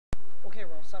Okay,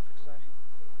 we're all set for today.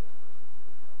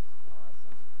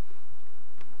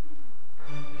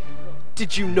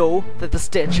 Did you know that the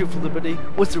Statue of Liberty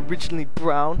was originally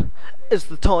brown? As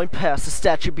the time passed, the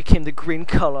statue became the green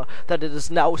color that it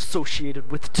is now associated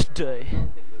with today.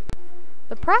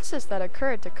 The process that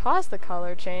occurred to cause the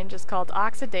color change is called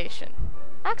oxidation.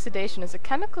 Oxidation is a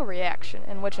chemical reaction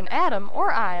in which an atom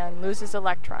or ion loses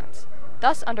electrons,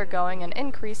 thus undergoing an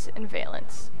increase in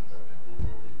valence.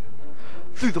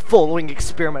 Through the following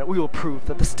experiment, we will prove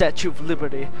that the Statue of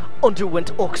Liberty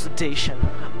underwent oxidation.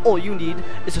 All you need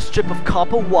is a strip of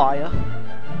copper wire,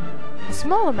 A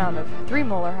small amount of 3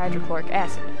 molar hydrochloric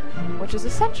acid, which is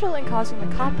essential in causing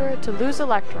the copper to lose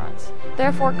electrons,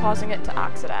 therefore causing it to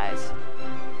oxidize.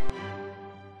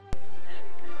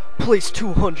 place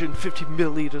 250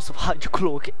 milliliters of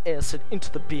hydrochloric acid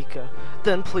into the beaker.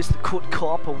 Then place the cut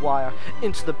copper wire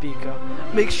into the beaker.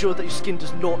 Make sure that your skin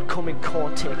does not come in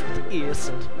contact with the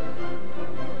acid.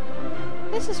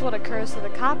 This is what occurs to the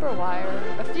copper wire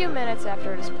a few minutes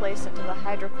after it is placed into the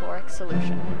hydrochloric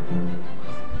solution.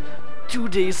 2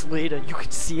 days later, you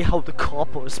can see how the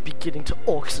copper is beginning to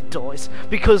oxidize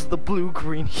because of the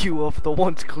blue-green hue of the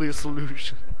once clear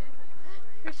solution.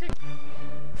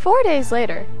 4 days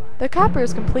later, the copper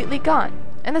is completely gone,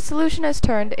 and the solution has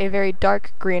turned a very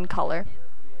dark green color.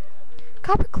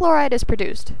 Copper chloride is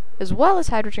produced, as well as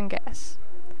hydrogen gas.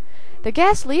 The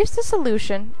gas leaves the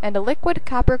solution, and a liquid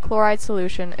copper chloride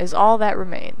solution is all that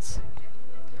remains.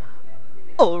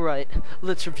 Alright,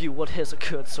 let's review what has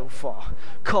occurred so far.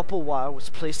 Copper wire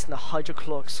was placed in the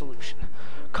hydrochloric solution.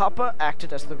 Copper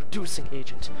acted as the reducing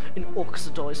agent and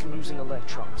oxidized losing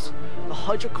electrons. The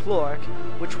hydrochloric,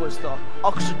 which was the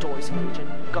oxidizing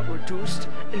agent, got reduced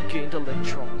and gained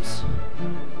electrons.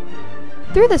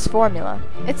 Through this formula,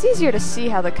 it's easier to see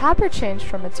how the copper changed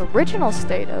from its original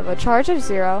state of a charge of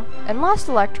 0 and lost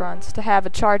electrons to have a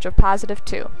charge of positive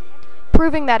 2,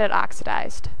 proving that it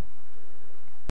oxidized.